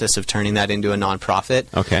process of turning that into a nonprofit.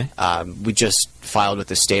 Okay. We just filed with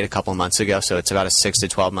the state a couple months ago, so it's about a 6 to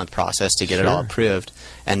 12 month process to get it all approved.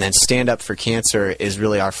 And then Stand Up for Cancer is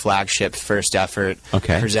really our flagship first effort,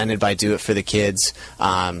 presented by Do It for the Kids,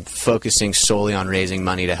 focusing solely on raising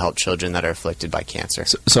money to help children that are afflicted by cancer.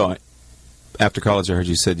 So after college, I heard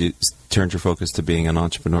you said you turned your focus to being an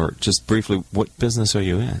entrepreneur. Just briefly, what business are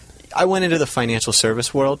you in? I went into the financial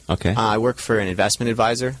service world. Okay. I work for an investment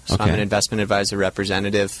advisor. So I'm an investment advisor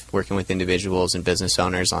representative working with individuals and business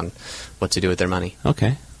owners on what to do with their money.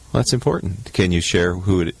 Okay. Well, that's important. Can you share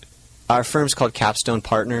who it... Our firm's called Capstone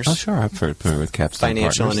Partners. Oh, sure. I'm familiar with Capstone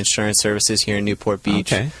Financial Partners. and insurance services here in Newport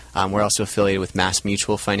Beach. Okay. We're also affiliated with Mass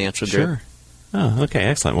Mutual Financial Group. Sure. Oh, okay.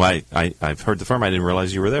 Excellent. Well, I've heard the firm. I didn't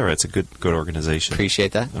realize you were there. It's a good organization.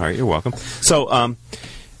 Appreciate that. All right. You're welcome. So,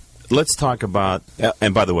 let's talk about,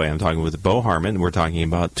 and by the way, I'm talking with Beau Harmon. We're talking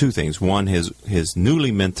about two things. One, his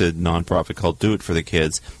newly minted nonprofit called Do It for the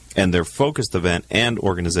Kids, and their focused event and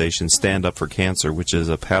organization Stand Up for Cancer, which is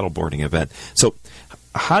a paddleboarding event. So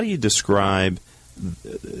how do you describe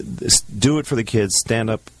this Do It for the Kids,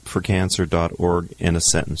 standupforcancer.org, in a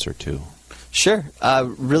sentence or two? Sure.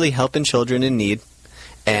 Really helping children in need.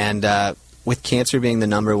 And with cancer being the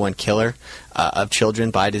number one killer of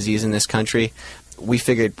children by disease in this country, we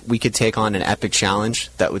figured we could take on an epic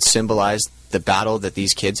challenge that would symbolize the battle that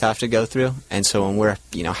these kids have to go through. And so when we're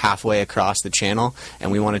halfway across the channel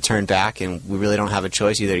and we want to turn back and we really don't have a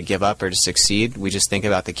choice either to give up or to succeed, we just think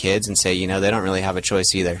about the kids and say, they don't really have a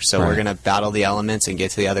choice either. So we're going to battle the elements and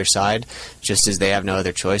get to the other side, just as they have no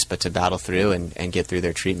other choice but to battle through and get through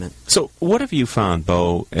their treatment. So what have you found,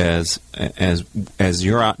 Beau, as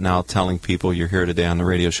you're out now telling people, you're here today on the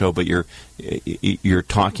radio show, but you're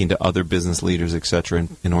talking to other business leaders, et cetera,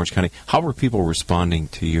 in Orange County. How are people responding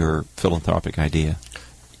to your philanthropic idea?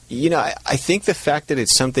 I think the fact that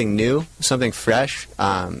it's something new, something fresh,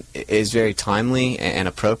 is very timely and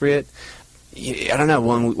appropriate. I don't know,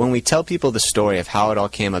 when we tell people the story of how it all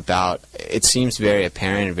came about, it seems very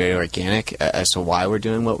apparent and very organic as to why we're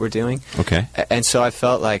doing what we're doing. Okay. And so I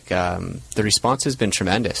felt like the response has been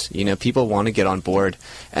tremendous. People want to get on board.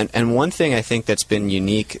 And one thing I think that's been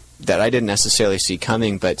unique that I didn't necessarily see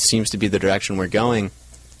coming but seems to be the direction we're going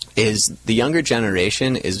is the younger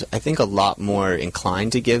generation is, I think, a lot more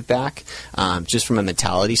inclined to give back, just from a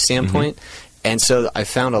mentality standpoint. And so I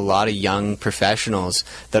found a lot of young professionals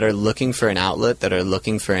that are looking for an outlet, that are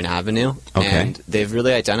looking for an avenue, and they've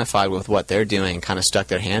really identified with what they're doing, kind of stuck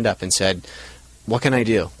their hand up and said, what can I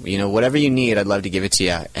do? Whatever you need, I'd love to give it to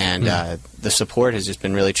you. And the support has just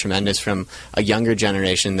been really tremendous from a younger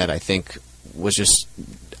generation that I think was just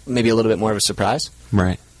maybe a little bit more of a surprise.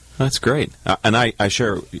 Right. That's great. And I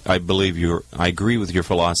agree with your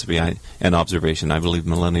philosophy and observation. I believe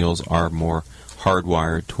millennials are more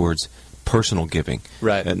hardwired towards personal giving.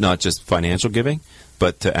 Right. Not just financial giving,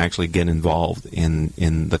 but to actually get involved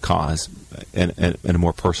in the cause at a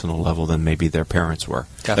more personal level than maybe their parents were.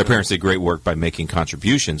 Definitely. Their parents did great work by making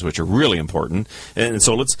contributions, which are really important. And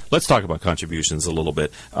so let's talk about contributions a little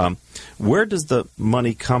bit. Where does the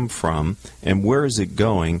money come from, and where is it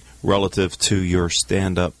going relative to your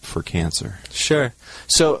Stand Up for Cancer? Sure.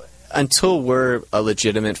 So until we're a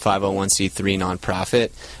legitimate 501c3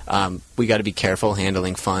 nonprofit, we got to be careful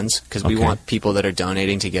handling funds because we want people that are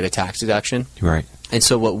donating to get a tax deduction. Right. And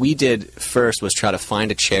so what we did first was try to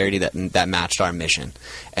find a charity that matched our mission.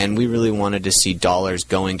 And we really wanted to see dollars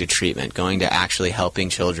going to treatment, going to actually helping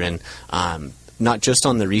children, not just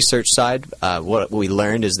on the research side. What we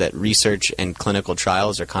learned is that research and clinical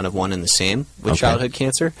trials are kind of one and the same with childhood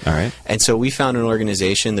cancer. All right. And so we found an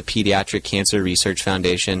organization, the Pediatric Cancer Research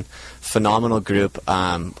Foundation, phenomenal group,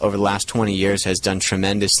 over the last 20 years has done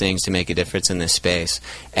tremendous things to make a difference in this space.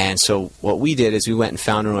 And so what we did is we went and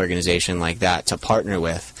found an organization like that to partner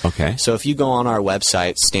with. Okay. So if you go on our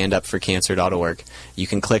website, standupforcancer.org, you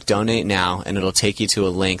can click Donate Now, and it'll take you to a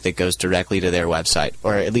link that goes directly to their website,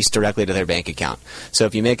 or at least directly to their bank account. So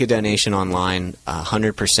if you make a donation online,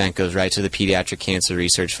 100% goes right to the Pediatric Cancer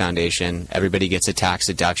Research Foundation. Everybody gets a tax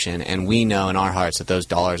deduction, and we know in our hearts that those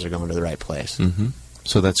dollars are going to the right place. Mm-hmm.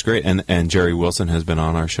 So that's great. And Jerry Wilson has been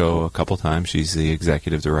on our show a couple times. She's the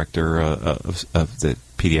executive director of the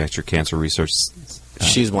Pediatric Cancer Research.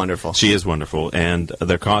 She's wonderful. She is wonderful, and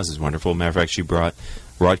their cause is wonderful. Matter of fact, she brought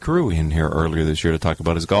Rod Carew in here earlier this year to talk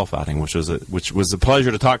about his golf outing, which was a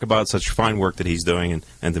pleasure to talk about such fine work that he's doing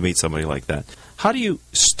and to meet somebody like that. How do you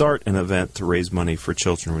start an event to raise money for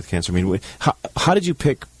children with cancer? I mean, how did you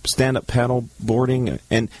pick stand-up paddle boarding?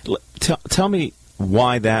 And tell me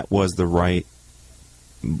why that was the right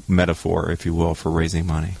metaphor, if you will, for raising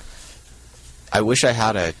money. I wish I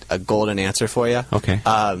had a golden answer for you. Okay.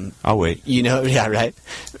 I'll wait. Yeah, right.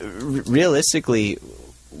 Realistically,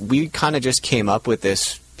 we kind of just came up with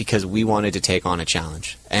this because we wanted to take on a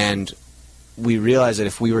challenge. And we realized that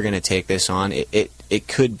if we were going to take this on, it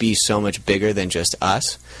could be so much bigger than just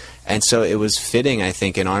us. And so it was fitting, I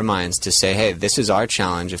think, in our minds to say, hey, this is our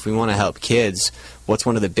challenge. If we want to help kids, what's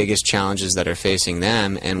one of the biggest challenges that are facing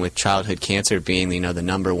them? And with childhood cancer being, the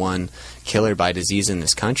number one killer by disease in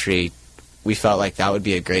this country, we felt like that would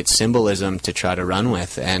be a great symbolism to try to run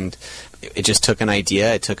with. And it just took an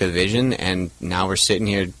idea, it took a vision, and now we're sitting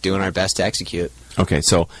here doing our best to execute. Okay,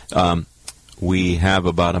 so we have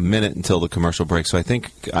about a minute until the commercial break, so I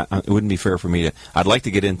think it wouldn't be fair for me to... I'd like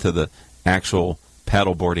to get into the actual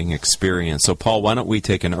paddleboarding experience. So, Paul, why don't we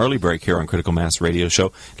take an early break here on Critical Mass Radio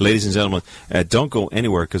Show? Ladies and gentlemen, don't go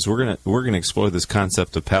anywhere, because we're gonna explore this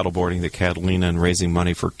concept of paddleboarding, the Catalina, and raising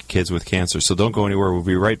money for kids with cancer. So don't go anywhere. We'll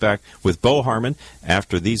be right back with Bo Harmon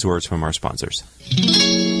after these words from our sponsors.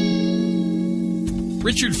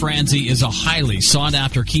 Richard Franzi is a highly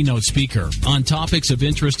sought-after keynote speaker on topics of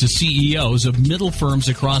interest to CEOs of middle firms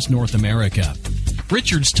across North America.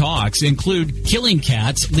 Richard's talks include Killing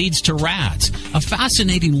Cats Leads to Rats, a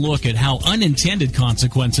fascinating look at how unintended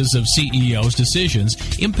consequences of CEOs'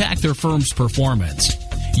 decisions impact their firm's performance.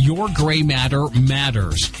 Your Gray Matter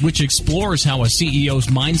Matters, which explores how a CEO's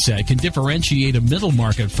mindset can differentiate a middle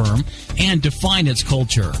market firm and define its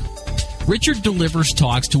culture. Richard delivers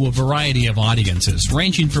talks to a variety of audiences,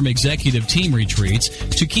 ranging from executive team retreats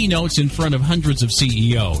to keynotes in front of hundreds of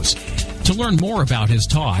CEOs. To learn more about his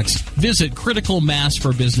talks, visit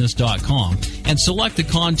criticalmassforbusiness.com and select the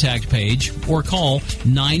contact page or call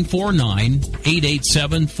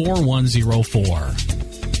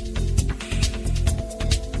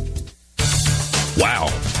 949-887-4104.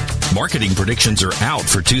 Wow. Marketing predictions are out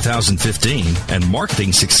for 2015, and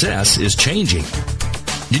marketing success is changing.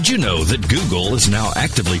 Did you know that Google is now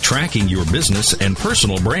actively tracking your business and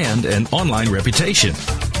personal brand and online reputation?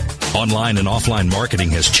 Online and offline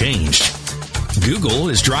marketing has changed. Google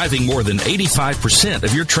is driving more than 85%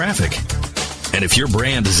 of your traffic. And if your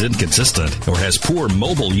brand is inconsistent or has poor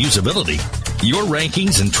mobile usability, your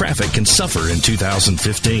rankings and traffic can suffer in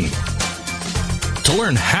 2015. To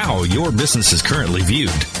learn how your business is currently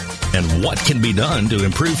viewed and what can be done to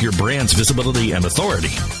improve your brand's visibility and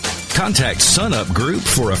authority, contact SunUp Group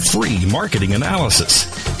for a free marketing analysis.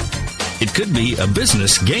 It could be a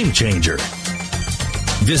business game changer.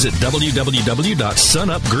 Visit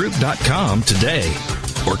www.sunupgroup.com today.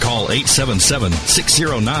 or call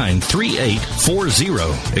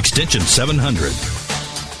 877-609-3840, extension 700.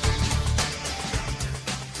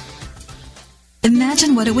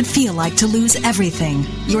 Imagine what it would feel like to lose everything.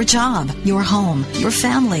 Your job, your home, your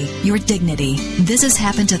family, your dignity. This has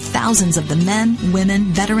happened to thousands of the men, women,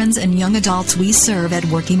 veterans, and young adults we serve at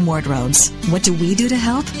Working Wardrobes. What do we do to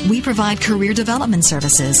help? We provide career development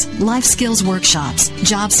services, life skills workshops,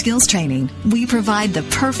 job skills training. We provide the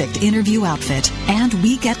perfect interview outfit, and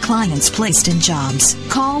we get clients placed in jobs.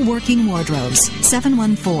 Call Working Wardrobes,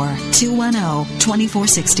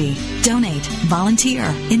 714-210-2460. Donate,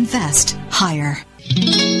 volunteer, invest, hire.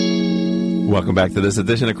 Welcome back to this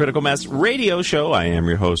edition of Critical Mass Radio Show. I am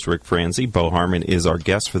your host, Rick Franzi. Bo Harmon is our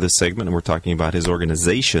guest for this segment, and we're talking about his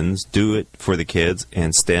organizations, Do It for the Kids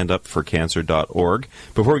and StandUpForCancer.org.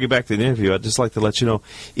 Before we get back to the interview, I'd just like to let you know,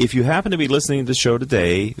 if you happen to be listening to the show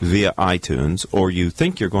today via iTunes, or you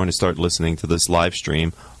think you're going to start listening to this live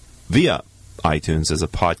stream via iTunes as a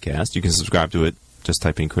podcast, you can subscribe to it. Just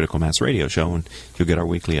type in Critical Mass Radio Show, and you'll get our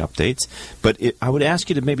weekly updates. But I would ask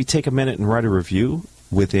you to maybe take a minute and write a review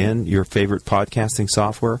within your favorite podcasting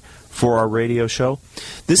software for our radio show.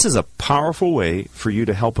 This is a powerful way for you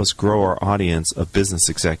to help us grow our audience of business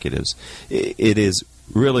executives. It is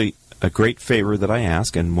really a great favor that I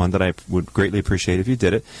ask, and one that I would greatly appreciate if you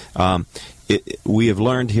did it. We have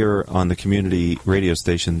learned here on the community radio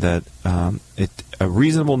station that a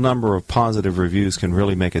reasonable number of positive reviews can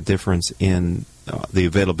really make a difference in the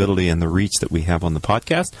availability and the reach that we have on the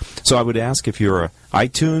podcast. So I would ask, if you're an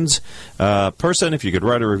iTunes person, if you could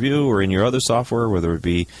write a review, or in your other software, whether it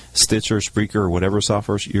be Stitcher, Spreaker, or whatever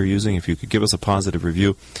software you're using, if you could give us a positive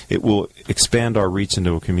review, it will expand our reach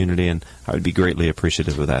into a community, and I would be greatly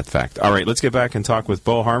appreciative of that fact. All right, let's get back and talk with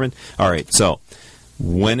Bo Harmon. All right, so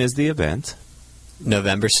when is the event?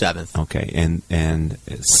 November 7th. Okay, and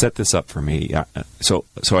set this up for me. So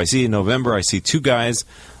I see in November, I see two guys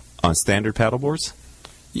on standard paddleboards?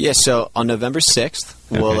 Yeah, so on November 6th,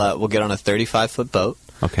 we'll get on a 35-foot boat.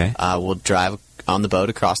 Okay. We'll drive on the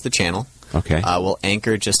boat across the channel. Okay. We'll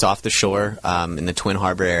anchor just off the shore in the Twin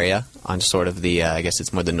Harbor area on sort of the, I guess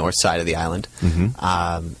it's more the north side of the island.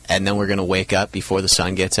 Mm-hmm. And then we're going to wake up before the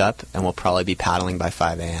sun gets up, and we'll probably be paddling by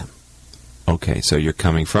 5 a.m. Okay, so you're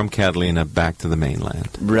coming from Catalina back to the mainland.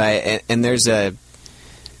 Right, and there's a...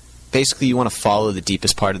 Basically, you want to follow the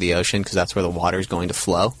deepest part of the ocean because that's where the water is going to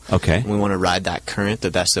flow. Okay. And we want to ride that current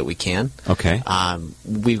the best that we can. Okay.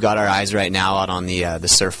 We've got our eyes right now out on the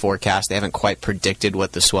surf forecast. They haven't quite predicted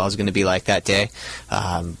what the swell is going to be like that day.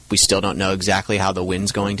 We still don't know exactly how the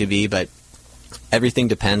wind's going to be, but everything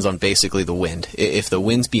depends on basically the wind. If the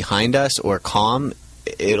wind's behind us or calm,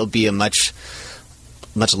 it'll be a much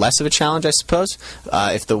less of a challenge, I suppose.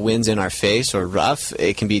 If the wind's in our face or rough,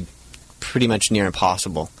 it can be pretty much near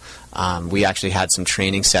impossible. We actually had some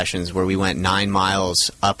training sessions where we went 9 miles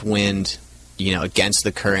upwind, against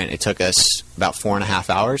the current. It took us about 4.5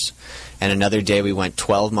 hours. And another day we went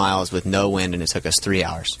 12 miles with no wind, and it took us 3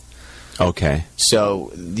 hours. Okay.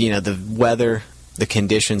 So, the weather, the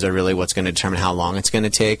conditions are really what's going to determine how long it's going to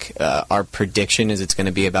take. Our prediction is it's going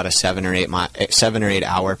to be about a 7 or 8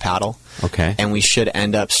 hour paddle. Okay. And we should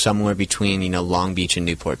end up somewhere between, Long Beach and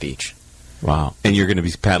Newport Beach. Wow. And you're going to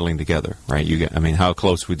be paddling together, right? How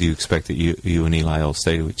close would you expect that you and Eli will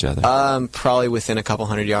stay to each other? Probably within a couple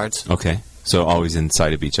hundred yards. Okay. So always in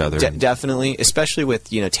sight of each other. Definitely, especially with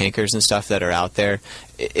tankers and stuff that are out there.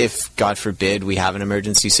 If, God forbid, we have an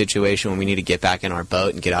emergency situation when we need to get back in our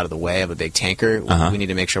boat and get out of the way of a big tanker, we need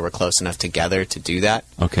to make sure we're close enough together to do that.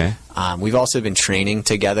 Okay. We've also been training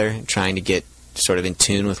together, trying to get sort of in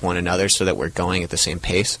tune with one another so that we're going at the same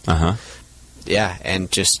pace. Yeah,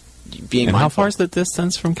 and just being mindful. How far is the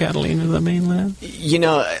distance from Catalina to the mainland?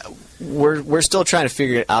 We're still trying to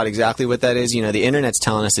figure out exactly what that is. The internet's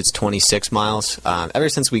telling us it's 26 miles. Ever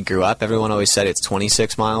since we grew up, everyone always said it's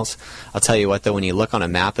 26 miles. I'll tell you what, though, when you look on a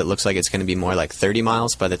map, it looks like it's going to be more like 30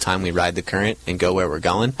 miles by the time we ride the current and go where we're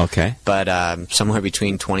going. Okay. But somewhere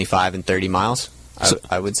between 25 and 30 miles,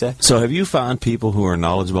 I would say. So have you found people who are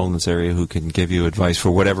knowledgeable in this area who can give you advice for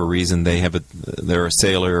whatever reason? They're a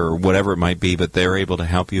sailor or whatever it might be, but they're able to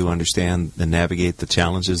help you understand and navigate the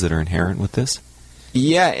challenges that are inherent with this?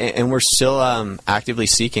 Yeah, and we're still actively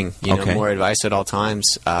seeking more advice at all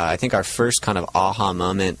times. I think our first kind of aha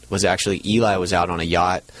moment was actually Eli was out on a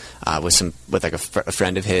yacht with a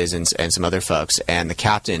friend of his and some other folks, and the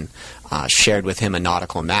captain shared with him a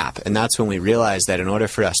nautical map, and that's when we realized that in order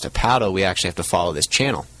for us to paddle, we actually have to follow this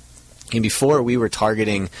channel. And before, we were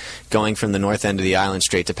targeting going from the north end of the island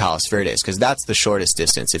straight to Palos Verdes, because that's the shortest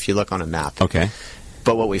distance if you look on a map. Okay.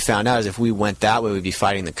 But what we found out is if we went that way, we'd be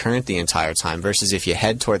fighting the current the entire time, versus if you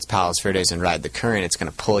head towards Palos Verdes and ride the current, it's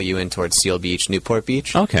going to pull you in towards Seal Beach, Newport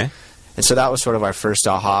Beach. Okay. And so that was sort of our first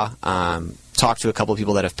aha. Talked to a couple of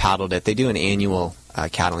people that have paddled it. They do an annual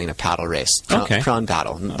Catalina paddle race, prone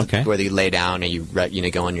paddle, where you lay down and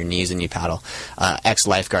you go on your knees and you paddle.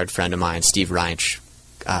 Ex-lifeguard friend of mine, Steve Reinsch,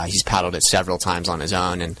 he's paddled it several times on his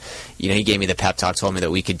own, and he gave me the pep talk, told me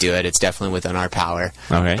that we could do it. It's definitely within our power.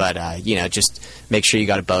 Okay. But just make sure you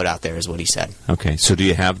got a boat out there, is what he said. Okay. So do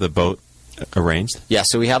you have the boat arranged? Yeah,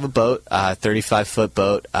 so we have a boat, 35-foot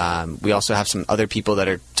boat. We also have some other people that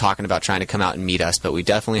are talking about trying to come out and meet us, but we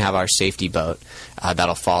definitely have our safety boat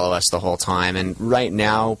that'll follow us the whole time. And right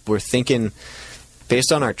now, we're thinking,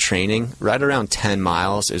 based on our training, right around 10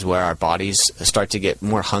 miles is where our bodies start to get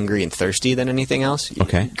more hungry and thirsty than anything else.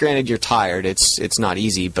 Okay. Granted, you're tired. It's not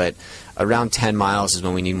easy, but around 10 miles is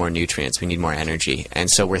when we need more nutrients. We need more energy. And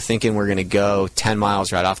so we're thinking we're going to go 10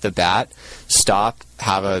 miles right off the bat, stop,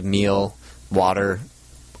 have a meal, water.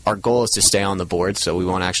 Our goal is to stay on the boards, so we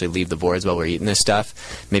won't actually leave the boards while we're eating this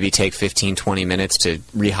stuff. Maybe take 15, 20 minutes to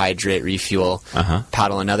rehydrate, refuel,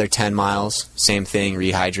 paddle another 10 miles, same thing,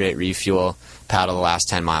 rehydrate, refuel, paddle the last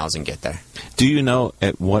 10 miles and get there. Do you know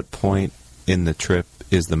at what point in the trip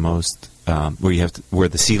is the most, where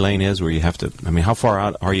the sea lane is, where you have to, how far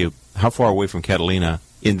out are you, how far away from Catalina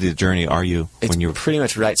into the journey are you when you're pretty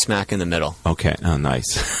much right smack in the middle? Okay. Oh,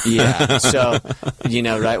 nice. Yeah. So,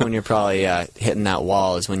 right when you're probably hitting that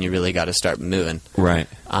wall is when you really got to start moving. Right.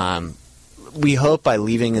 We hope by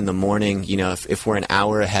leaving in the morning, if we're an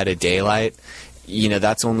hour ahead of daylight,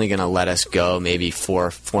 that's only going to let us go maybe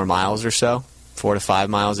 4 miles or so, 4 to 5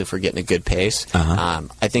 miles if we're getting a good pace.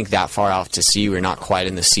 I think that far out to sea, we're not quite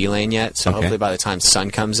in the sea lane yet. So hopefully by the time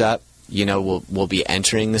sun comes up, we'll be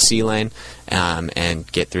entering the sea lane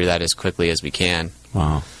and get through that as quickly as we can.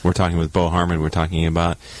 Wow. We're talking with Bo Harmon. We're talking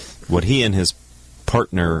about what he and his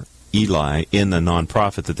partner, Eli, in the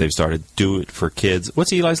nonprofit that they've started, Do It for Kids.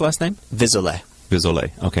 What's Eli's last name? Vizole.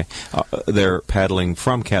 Vizole. Okay. They're paddling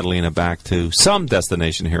from Catalina back to some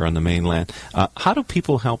destination here on the mainland. How do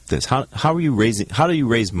people help this? How do you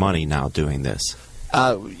raise money now doing this?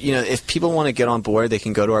 If people want to get on board, they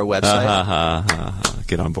can go to our website.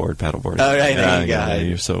 Get on board, paddleboard. All right, there you go.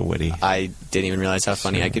 You're so witty. I didn't even realize how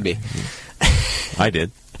funny I could be. I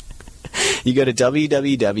did. You go to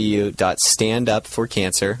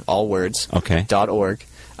www.standupforcancer, all words, .org.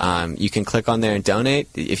 You can click on there and donate.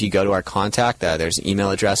 If you go to our contact, there's an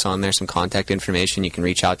email address on there, some contact information. You can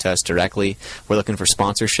reach out to us directly. We're looking for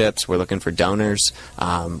sponsorships. We're looking for donors.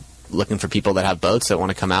 Looking for people that have boats that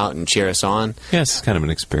want to come out and cheer us on. Yeah, it's kind of an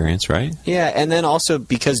experience, right? Yeah, and then also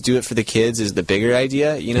because Do It for the Kids is the bigger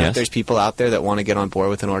idea. If there's people out there that want to get on board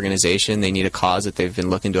with an organization, they need a cause that they've been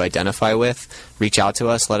looking to identify with, reach out to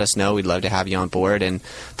us, let us know. We'd love to have you on board. And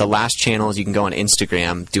the last channel is you can go on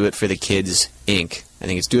Instagram, Do It for the Kids Inc. I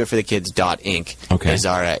think it's doitforthekids.inc is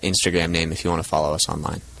our Instagram name if you want to follow us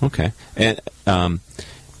online. Okay. And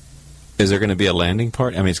is there going to be a landing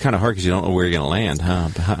part? It's kind of hard because you don't know where you're going to land, huh?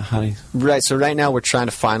 But how do you... Right, so right now we're trying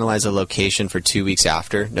to finalize a location for 2 weeks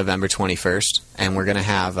after, November 21st, and we're going to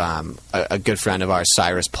have a good friend of ours,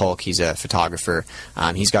 Cyrus Polk. He's a photographer.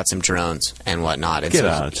 He's got some drones and whatnot. And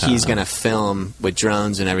he's going to film with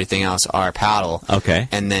drones and everything else our paddle. Okay.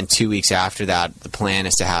 And then 2 weeks after that, the plan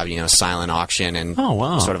is to have, a silent auction and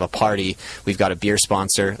sort of a party. We've got a beer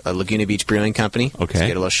sponsor, Laguna Beach Brewing Company. Okay. Let's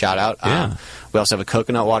get a little shout out. Yeah. We also have a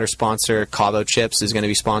coconut water sponsor. Cabo Chips is going to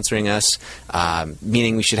be sponsoring us,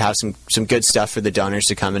 meaning we should have some good stuff for the donors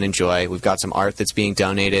to come and enjoy. We've got some art that's being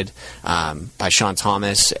donated by Sean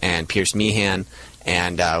Thomas and Pierce Meehan,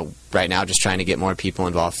 and right now just trying to get more people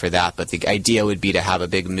involved for that. But the idea would be to have a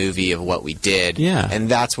big movie of what we did, and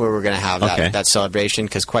that's where we're going to have that celebration,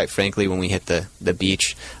 because quite frankly, when we hit the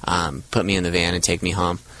beach, put me in the van and take me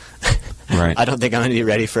home. Right. I don't think I'm going to be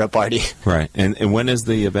ready for a party. Right. And when is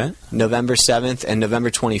the event? November 7th and November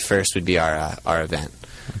 21st would be our event.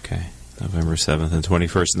 Okay. November 7th and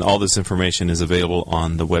 21st. And all this information is available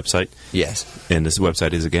on the website? Yes. And this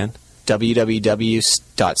website is again?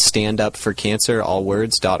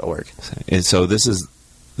 www.standupforcancer.org. And so this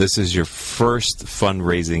is your first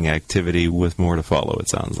fundraising activity with more to follow, it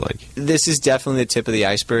sounds like. This is definitely the tip of the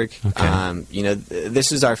iceberg. Okay.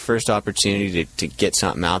 This is our first opportunity to get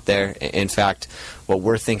something out there. In fact, what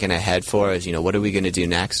we're thinking ahead for is, what are we going to do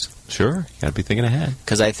next? Sure. You got to be thinking ahead.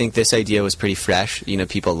 Because I think this idea was pretty fresh.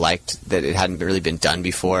 People liked that it hadn't really been done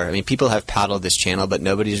before. People have paddled this channel, but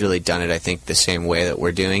nobody's really done it, I think, the same way that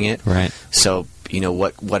we're doing it. Right. So,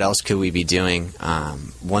 what else could we be doing?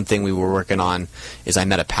 One thing we were working on is I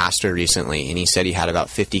met a pastor recently, and he said he had about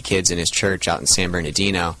 50 kids in his church out in San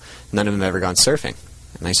Bernardino. None of them have ever gone surfing.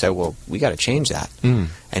 And I said, well, we got to change that.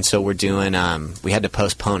 And so we're doing, we had to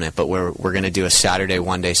postpone it, but we're going to do a Saturday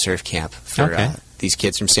one-day surf camp for these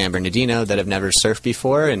kids from San Bernardino that have never surfed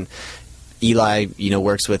before. And Eli,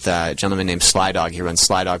 works with a gentleman named Sly Dog. He runs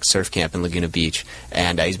Sly Dog Surf Camp in Laguna Beach,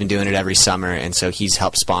 and he's been doing it every summer, and so he's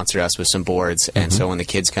helped sponsor us with some boards. And so when the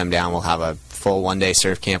kids come down, we'll have a full one-day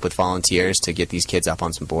surf camp with volunteers to get these kids up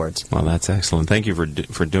on some boards. Well, that's excellent. Thank you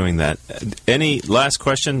for doing that. Any last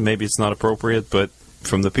question? Maybe it's not appropriate, but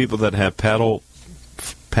from the people that have paddled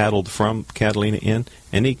from Catalina Inn,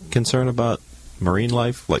 any concern about marine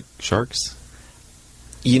life, like sharks?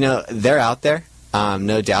 They're out there.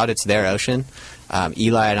 No doubt it's their ocean.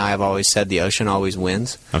 Eli and I have always said the ocean always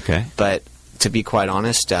wins. Okay. But to be quite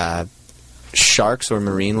honest, sharks or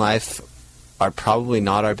marine life are probably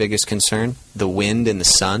not our biggest concern. The wind and the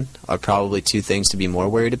sun are probably two things to be more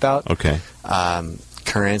worried about. Okay.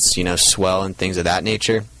 Currents, swell and things of that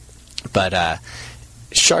nature. But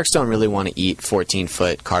sharks don't really want to eat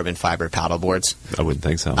 14-foot carbon fiber paddleboards. I wouldn't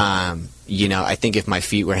think so. I think if my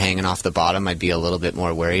feet were hanging off the bottom, I'd be a little bit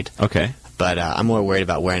more worried. Okay. But I'm more worried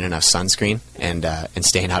about wearing enough sunscreen and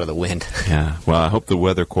staying out of the wind. Yeah. Well, I hope the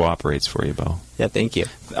weather cooperates for you, Bo. Yeah, thank you.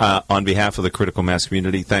 On behalf of the Critical Mass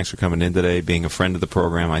community, thanks for coming in today, being a friend of the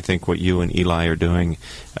program. I think what you and Eli are doing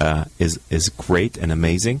is great and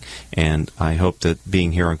amazing, and I hope that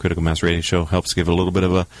being here on Critical Mass Radio Show helps give a little bit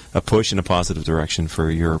of a push in a positive direction for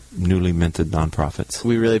your newly minted nonprofits.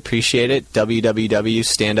 We really appreciate it.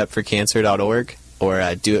 www.standupforcancer.org or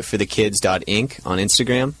doitforthekids.inc on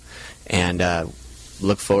Instagram. And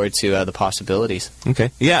look forward to the possibilities. Okay.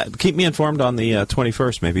 Yeah, keep me informed on the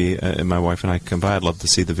 21st. Maybe my wife and I come by. I'd love to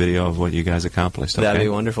see the video of what you guys accomplished. Okay? That'd be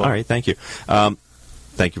wonderful. All right, thank you.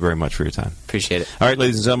 Thank you very much for your time. Appreciate it. All right,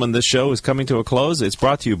 ladies and gentlemen, this show is coming to a close. It's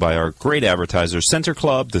brought to you by our great advertisers, Center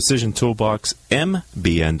Club, Decision Toolbox,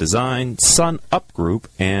 MBN Design, Sun Up Group,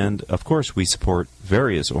 and, of course, we support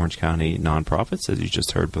various Orange County nonprofits, as you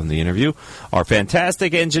just heard from the interview. Our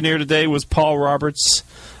fantastic engineer today was Paul Roberts.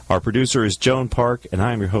 Our producer is Joan Park, and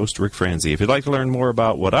I am your host, Rick Franzi. If you'd like to learn more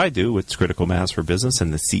about what I do with Critical Mass for Business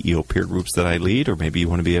and the CEO peer groups that I lead, or maybe you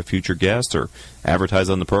want to be a future guest or advertise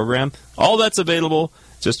on the program, all that's available.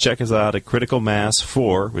 Just check us out at Critical Mass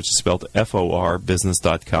 4, which is spelled F-O-R,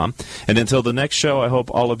 business.com. And until the next show, I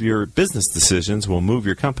hope all of your business decisions will move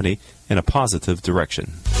your company in a positive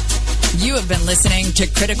direction. You have been listening to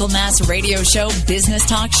Critical Mass Radio Show Business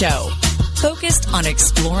Talk Show, focused on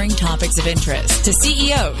exploring topics of interest to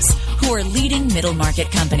CEOs who are leading middle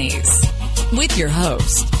market companies. With your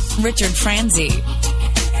host, Richard Franzi.